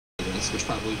Republicans, which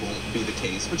probably won't be the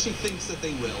case, but she thinks that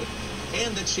they will,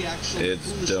 and that she actually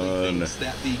foolishly thinks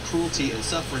that the cruelty and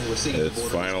suffering we're seeing at the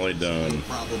border finally done. is the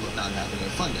problem of not having their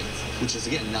funding, which is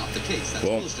again not the case. That's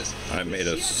foolishness. I made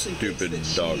a stupid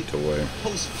dog toy.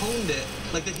 Postponed it,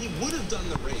 like that he would have done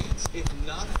the raids if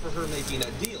not for her making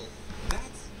that deal.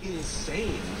 That's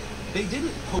insane. They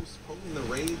didn't postpone the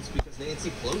raids because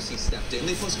Nancy Pelosi stepped in.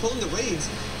 They postponed the raids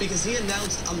because he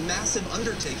announced a massive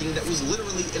undertaking that was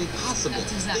literally impossible.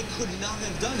 They could not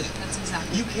have done it. That's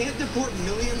exactly. You can't deport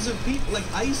millions of people. Like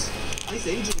ICE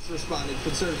agents responded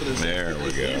concerned for their safety. There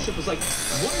we go. Leadership was like,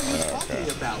 what are you talking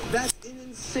about? That's an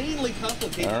insanely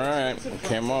complicated. All right,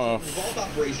 came off. Involved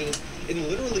operations in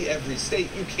literally every state.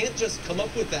 You can't just come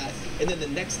up with that and then the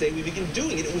next day we begin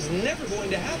doing it. It was never going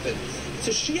to happen.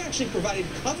 So she actually provided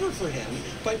cover for him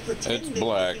by pretending. It's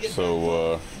black,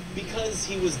 so because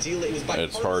he was dealing, it was bipartisanship.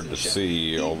 It's hard to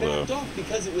see all the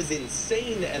because it was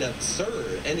insane and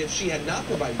absurd. And if she had not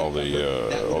provided all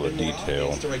the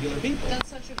detail to regular people. That's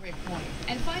such a great point.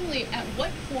 And finally, at what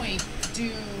point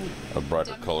do a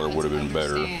brighter color would have been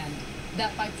better?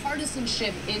 That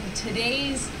bipartisanship in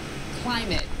today's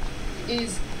climate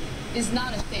is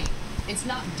not a thing. It's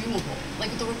not doable.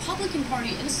 Like the Republican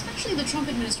Party, and especially the Trump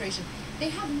administration, they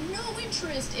have no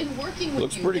interest in working with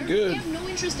Looks you. pretty good. They have no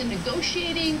interest in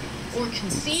negotiating or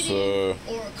conceding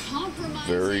or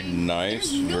compromising. Very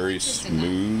nice, very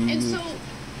smooth. And so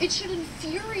it should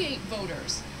infuriate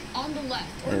voters on the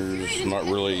left. There's not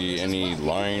really any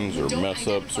lines or mess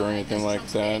ups or anything like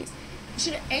that. It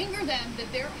should anger them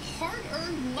that their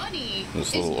hard-earned money.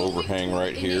 This little overhang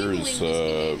right here is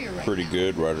pretty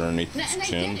good, right underneath his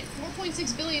chin.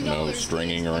 $4.6 billion. No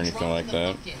stringing or anything like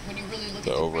that.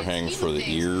 The overhangs for the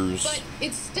ears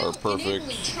are perfect.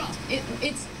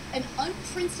 It's an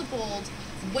unprincipled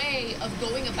way of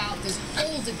going about this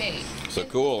whole debate. So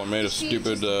cool! I made a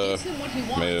stupid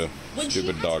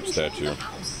dog statue.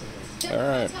 All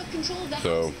right,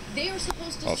 so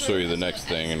I'll show you the next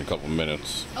thing in a couple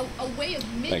minutes. A way of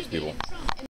mitigating Thanks, people. Trump.